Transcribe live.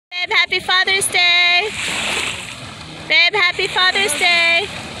Babe, happy Father's Day. Babe, happy Father's Day.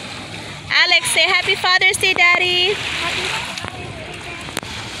 Alex, say happy Father's Day, Daddy.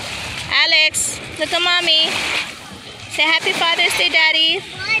 Alex, look at Mommy. Say happy Father's Day, Daddy.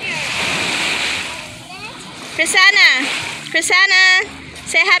 Chrisana,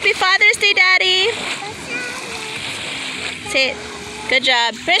 say happy Father's Day, Daddy. Say it. Good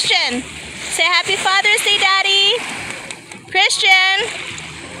job. Christian, say happy Father's Day, Daddy.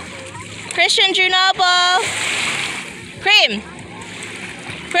 Christian Drew Noble. Cream.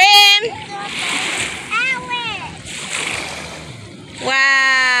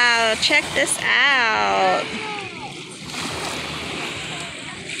 Wow, check this out.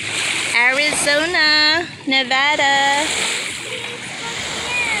 Arizona, Nevada.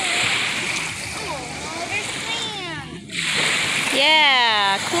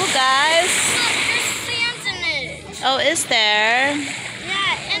 Yeah, cool guys. Look, there's sands in it. Oh, is there?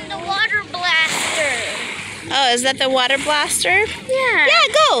 Yeah, and the water blaster. Oh, is that the water blaster? Yeah. Yeah,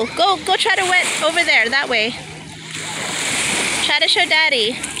 go try to wet over there, that way. Try to show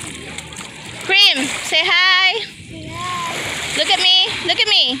Daddy. Cream, say hi. Yeah. Look at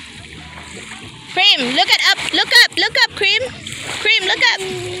me. Cream, look up, Cream. Cream, look up.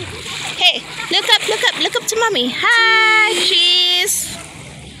 Hey, look up to Mommy. Hi, cheese.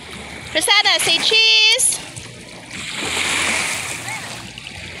 Chrisana, say cheese.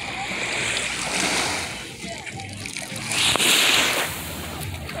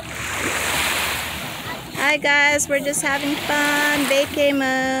 Hi guys, we're just having fun, vacay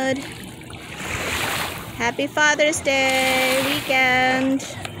mode. Happy Father's Day weekend.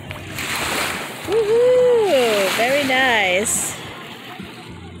 Woohoo! Very nice.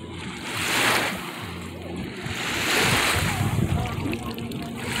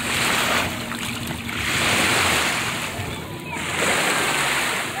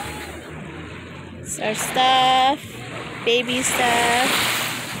 It's our stuff, baby stuff.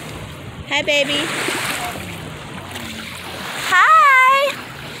 Hi, baby. Hi.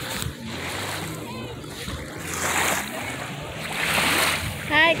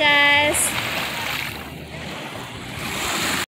 Hi, guys.